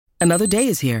Another day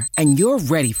is here, and you're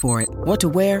ready for it. What to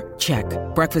wear? Check.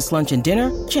 Breakfast, lunch, and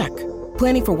dinner? Check.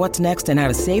 Planning for what's next and how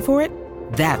to save for it?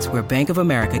 That's where Bank of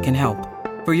America can help.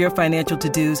 For your financial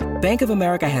to-dos, Bank of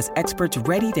America has experts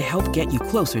ready to help get you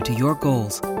closer to your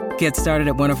goals. Get started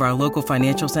at one of our local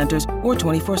financial centers or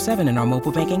 24/7 in our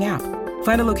mobile banking app.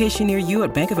 Find a location near you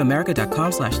at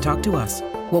bankofamerica.com/talktous.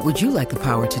 What would you like the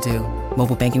power to do?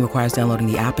 Mobile banking requires downloading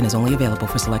the app and is only available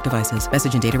for select devices.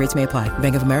 Message and data rates may apply.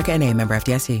 Bank of America N.A., member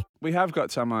FDIC. We have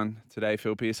got someone today,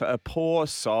 Phil Pearce, a poor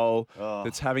soul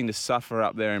that's having to suffer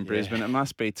up there in Brisbane. It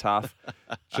must be tough.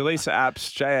 Jelisa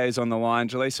Apps, JA's on the line.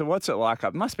 Jelisa, what's it like?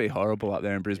 It must be horrible up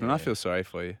there in Brisbane. I feel sorry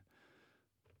for you.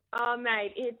 Oh,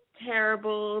 mate, it's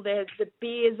terrible. The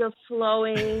beers are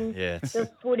flowing. The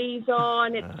footy's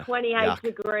on. It's 28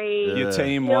 degrees. Your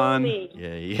team won.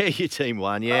 Yeah, your team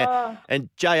won, And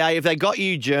JA, have they got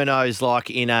you journos like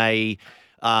in a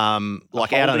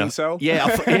like out on cell?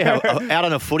 Out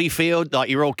on a footy field, like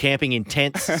you're all camping in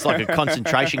tents. It's like a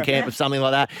concentration camp or something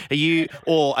like that. Do you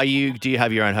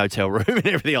have your own hotel room and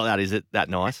everything like that? Is it that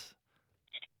nice?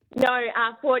 No,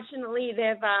 fortunately,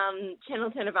 they've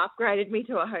Channel 10 have upgraded me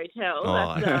to a hotel.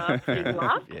 That's a big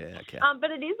luck. Okay. But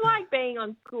it is like being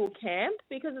on school camp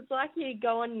because it's like you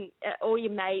go on all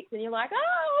your mates and you're like,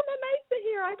 oh, my mates are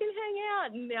here, I can hang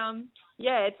out. And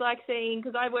it's like seeing,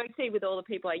 because I see with all the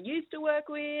people I used to work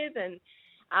with and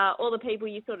all the people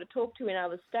you sort of talk to in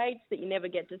other states that you never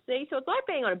get to see. So it's like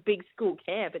being on a big school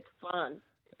camp. It's fun.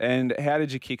 And how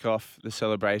did you kick off the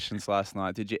celebrations last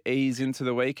night? Did you ease into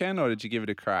the weekend or did you give it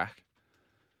a crack?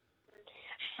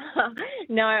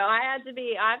 No, I have to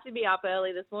be up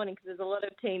early this morning because there's a lot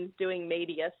of teams doing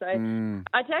media. So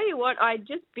I tell you what, I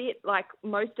just bit like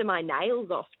most of my nails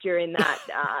off during that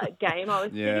game. I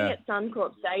was sitting at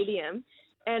Suncorp Stadium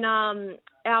and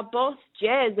our boss,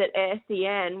 Jez at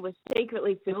SEN, was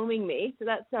secretly filming me. So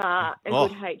that's a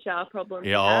good HR problem.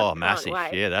 Yeah, massive.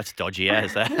 Yeah, that's dodgy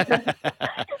as that.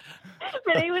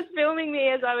 But he was filming me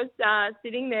as I was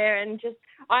sitting there and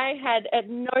I had at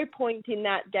no point in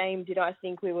that game did I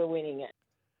think we were winning it.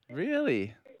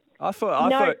 Really? I thought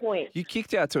no point. You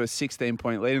kicked out to a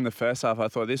 16-point lead in the first half. I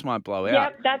thought this might blow out.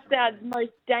 Yep, that's the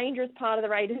most dangerous part of the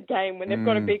Raiders game when they've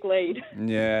got a big lead.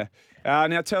 Yeah.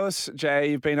 Now tell us,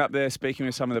 Jay, you've been up there speaking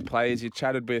with some of the players. You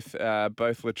chatted with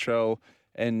both Latrell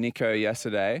and Nico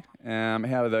yesterday.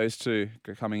 How are those two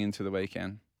coming into the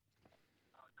weekend?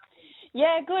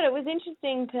 Yeah, good. It was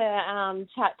interesting to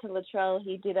chat to Latrell.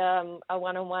 He did a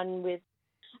one-on-one with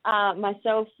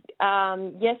myself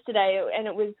yesterday, and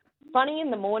it was funny.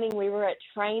 In the morning we were at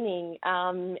training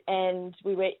and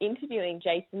we were interviewing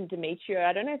Jason Demetriou.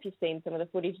 I don't know if you've seen some of the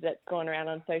footage that's gone around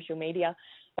on social media,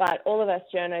 but all of us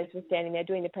journos were standing there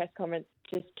doing the press conference,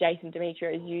 just Jason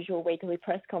Demetriou's usual weekly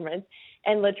press conference.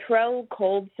 And Latrell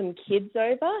called some kids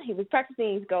over. He was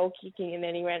practicing his goal kicking and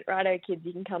then he went, righto kids,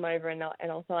 you can come over and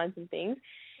I'll sign some things.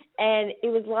 And it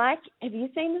was like, have you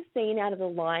seen the scene out of The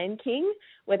Lion King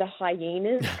where the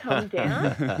hyenas come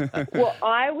down? Well,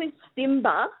 I was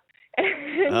Simba.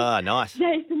 Nice.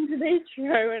 Jason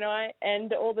Demetriou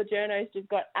and all the journos just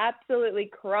got absolutely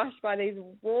crushed by these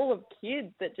wall of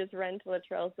kids that just ran to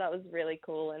Latrell. So that was really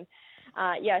cool. And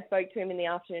I spoke to him in the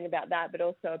afternoon about that, but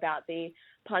also about the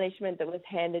punishment that was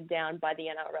handed down by the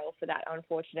NRL for that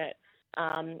unfortunate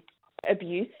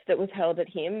abuse that was held at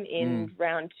him in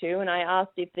round 2. And I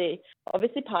asked if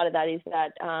obviously part of that is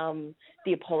that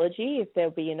the apology, if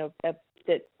there'll be that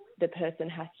the person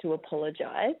has to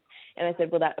apologise. And I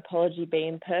said, will that apology be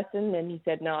in person? And he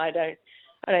said, no, I don't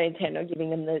intend on giving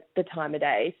them the time of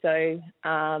day. So,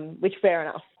 which fair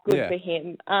enough, good for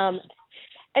him. And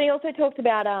he also talked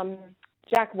about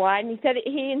Jack White, and he said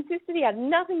he insisted he had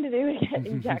nothing to do with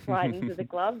getting Jack White into the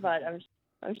club, but I'm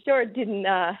sure it didn't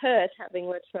hurt having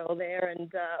Latrell there,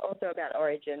 and also about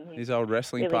Origin. His old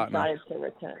wrestling really partner. Excited to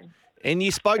return. And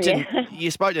you spoke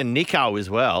to Nico as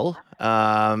well.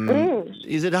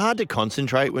 Is it hard to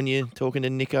concentrate when you're talking to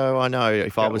Nico? I know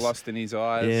if I was lost in his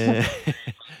eyes. Yeah.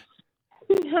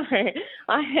 No,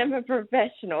 I am a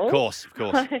professional. Of course.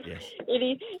 Yes.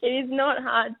 It is not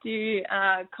hard to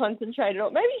concentrate at all.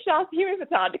 Maybe you should ask him if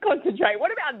it's hard to concentrate.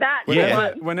 What about that?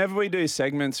 Whenever we do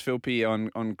segments, Philpy,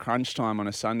 on crunch time on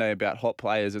a Sunday about hot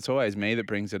players, it's always me that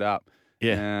brings it up.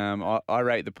 Yeah. I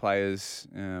rate the players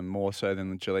more so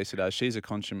than Jelisa does. She's a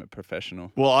consummate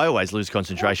professional. Well, I always lose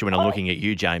concentration when I'm looking at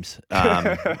you, James.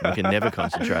 I can never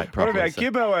concentrate properly. What about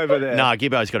Gibbo over there? No,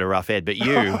 Gibbo's got a rough head, but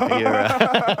you're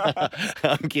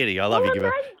I'm kidding. I love you,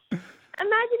 Gibbo. Imagine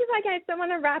if I gave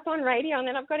someone a rap on radio and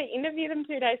then I've got to interview them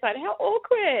 2 days later. How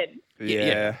awkward.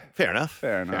 Yeah. Fair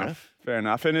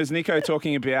enough. And is Nico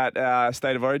talking about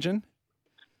State of Origin?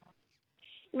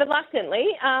 Reluctantly.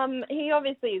 He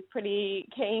obviously is pretty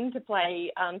keen to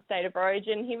play State of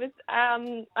Origin. He was.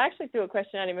 I actually threw a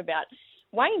question at him about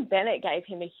Wayne Bennett gave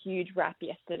him a huge rap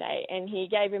yesterday, and he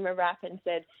gave him a rap and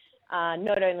said,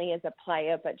 not only as a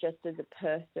player but just as a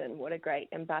person, what a great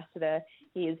ambassador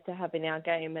he is to have in our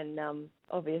game. And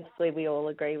obviously we all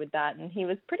agree with that. And he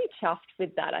was pretty chuffed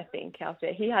with that, I think,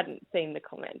 after he hadn't seen the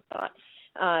comment, but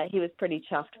he was pretty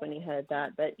chuffed when he heard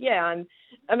that. But yeah,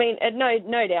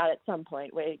 no doubt at some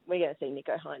point we're going to see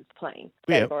Nico Hines playing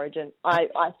State of Origin. I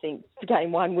think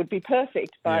game one would be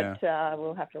perfect, but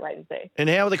we'll have to wait and see. And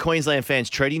how are the Queensland fans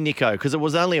treating Nico? Because it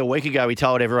was only a week ago he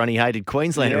told everyone he hated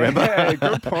Queensland, remember? Yeah,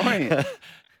 good point.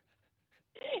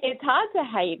 It's hard to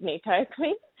hate Nico.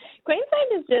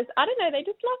 Queensland is just, I don't know, they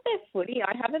just love their footy.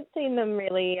 I haven't seen them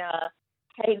really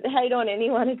hate on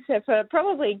anyone except for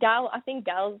probably Gal. I think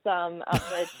Gal's up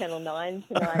for Channel 9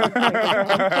 tonight.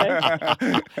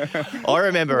 I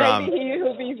remember... Maybe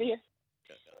he'll be there.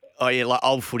 Oh, yeah, like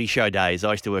old footy show days.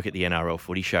 I used to work at the NRL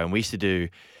footy show, and we used to do...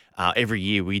 every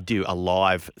year we do a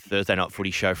live Thursday night footy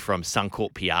show from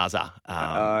Suncorp Piazza.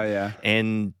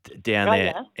 And down there.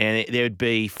 Yeah. And there would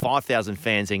be 5,000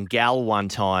 fans. And Gal one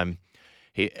time,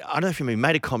 I don't know if you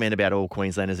made a comment about all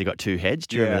Queenslanders have got two heads.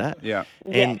 Do you remember that? Yeah.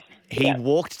 And he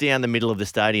walked down the middle of the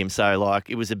stadium. So, like,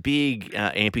 it was a big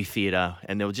amphitheatre,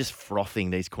 and they were just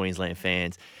frothing, these Queensland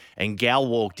fans. And Gal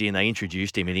walked in, they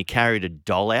introduced him, and he carried a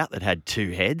doll out that had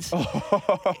two heads.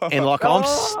 And, like, I'm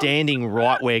standing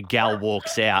right where Gal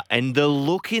walks out, and the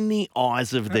look in the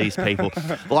eyes of these people,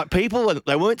 like, people,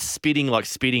 they weren't spitting,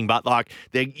 but, like,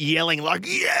 they're yelling, like,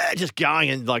 yeah, just going,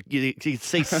 and, like, you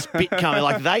see spit coming.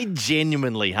 Like, they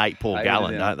genuinely hate Paul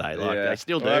Gallen, don't they? Like, they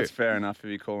still do. Well, that's fair enough if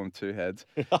you call them two heads.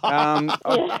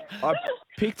 I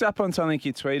picked up on something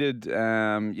you tweeted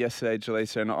yesterday,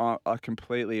 Jelisa, and I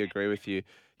completely agree with you.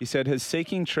 You said, has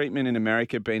seeking treatment in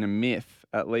America been a myth,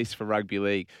 at least for rugby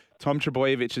league? Tom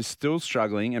Trbojevic is still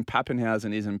struggling and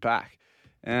Pappenhausen isn't back.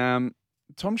 Tom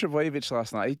Trbojevic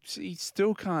last night, he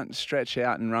still can't stretch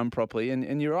out and run properly.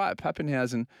 And you're right,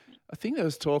 Pappenhausen, I think there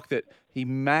was talk that he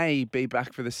may be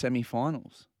back for the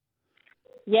semi-finals.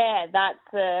 Yeah, that's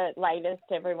the latest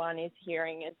everyone is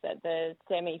hearing, is that the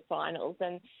semi-finals.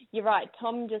 And you're right,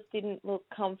 Tom just didn't look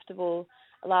comfortable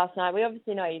last night. We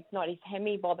obviously know it's not his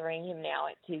hemi bothering him now,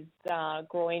 it's his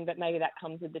groin, but maybe that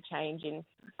comes with the change in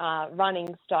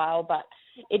running style. But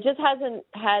it just hasn't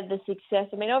had the success.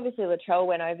 I mean, obviously Latrell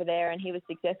went over there and he was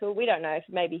successful. We don't know if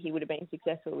maybe he would have been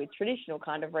successful with traditional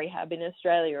kind of rehab in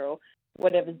Australia or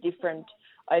whatever's different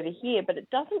over here, but it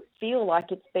doesn't feel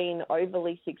like it's been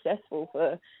overly successful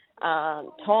for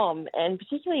Tom, and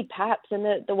particularly Paps.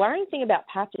 And the worrying thing about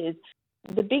Paps is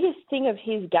the biggest thing of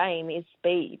his game is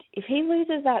speed. If he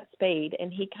loses that speed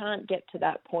and he can't get to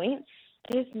that point,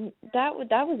 that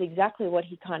was exactly what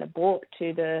he kind of brought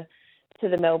to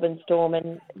the Melbourne Storm,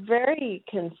 and very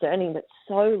concerning that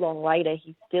so long later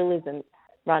he still isn't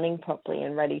running properly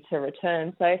and ready to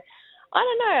return. So I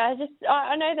don't know.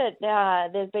 I know that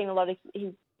there's been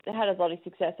he's had a lot of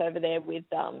success over there with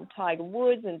Tiger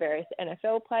Woods and various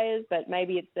NFL players, but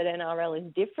maybe it's that NRL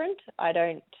is different. I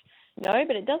don't know,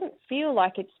 but it doesn't feel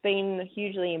like it's been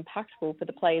hugely impactful for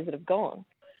the players that have gone.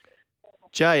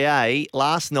 J.A.,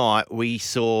 last night we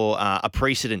saw a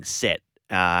precedent set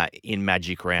in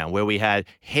Magic Round where we had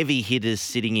heavy hitters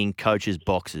sitting in coaches'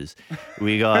 boxes.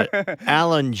 We got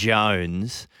Alan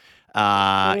Jones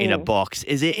in a box.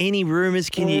 Is there any rumours?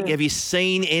 Have you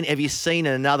seen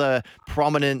another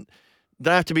prominent?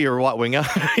 Don't have to be a right winger.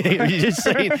 Have you just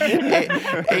seen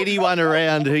anyone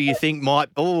around who you think might?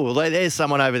 Oh, there's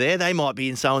someone over there. They might be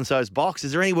in so and so's box.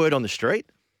 Is there any word on the street?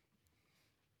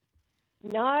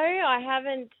 No, I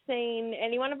haven't seen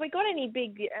anyone. Have we got any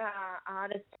big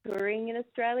artists touring in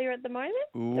Australia at the moment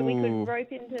that we could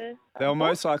rope into? They'll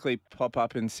most likely pop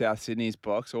up in South Sydney's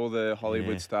box, all the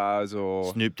Hollywood stars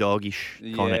or Snoop Dogg-ish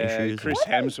kind of issues. Chris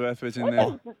Hemsworth was in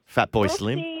there. Fatboy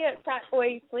Slim. At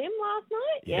Fatboy Slim last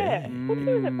night? Yeah.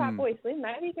 Brooksy was at Fatboy Slim.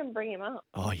 Maybe you can bring him up.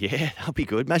 Oh, yeah, that'd be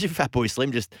good. Imagine Fatboy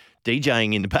Slim just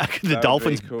DJing in the back of the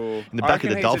Dolphins. Cool. In the back of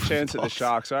the Dolphins. He's a chance box. at the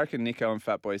Sharks. I reckon Nico and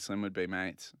Fatboy Slim would be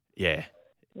mates. Yeah.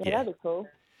 Yeah, that'd be cool.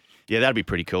 Yeah, that'd be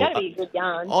pretty cool. That'd be a good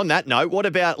yarn. On that note, what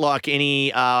about like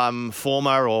any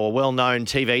former or well-known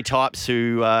TV types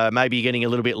who may be getting a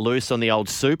little bit loose on the old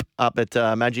soup up at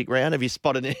Magic Round? Have you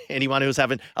spotted anyone who's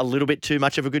having a little bit too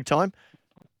much of a good time?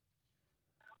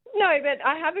 No, but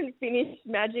I haven't finished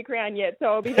Magic Round yet, so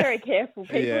I'll be very careful.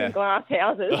 People in glass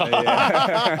houses.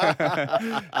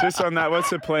 Just on that,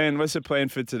 what's the plan? What's the plan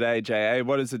for today, J.A.?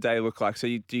 What does the day look like? So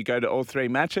do you go to all three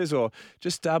matches or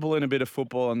just dabble in a bit of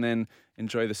football and then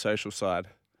enjoy the social side?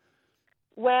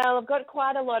 Well, I've got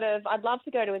quite a lot of. I'd love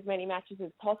to go to as many matches as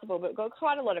possible, but I've got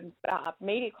quite a lot of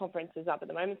media conferences up at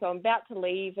the moment. So I'm about to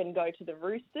leave and go to the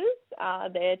Roosters.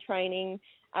 They're training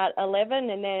at 11,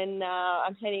 and then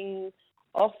I'm heading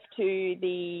off to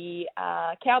the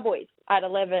Cowboys at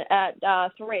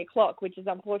 3 o'clock, which is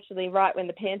unfortunately right when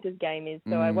the Panthers game is.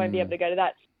 So I won't be able to go to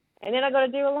that. And then I got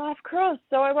to do a live cross,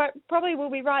 so I will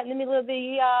be right in the middle of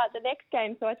the next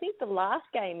game. So I think the last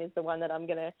game is the one that I'm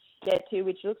going to get to,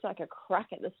 which looks like a crack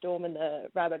at the Storm and the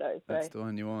Rabbitohs. So that's the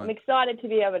one you want. I'm excited to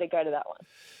be able to go to that one.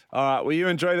 All right, well, you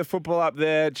enjoy the football up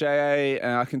there, JA,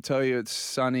 and I can tell you it's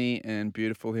sunny and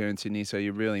beautiful here in Sydney, so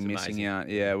you're really missing out.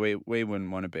 Yeah, we wouldn't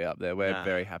want to be up there. We're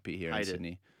very happy here in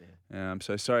Sydney. Yeah. I'm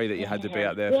so sorry that you had to be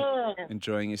out there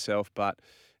enjoying yourself, but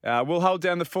we'll hold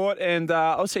down the fort, and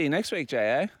I'll see you next week,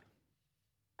 JA.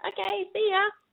 Okay, see ya.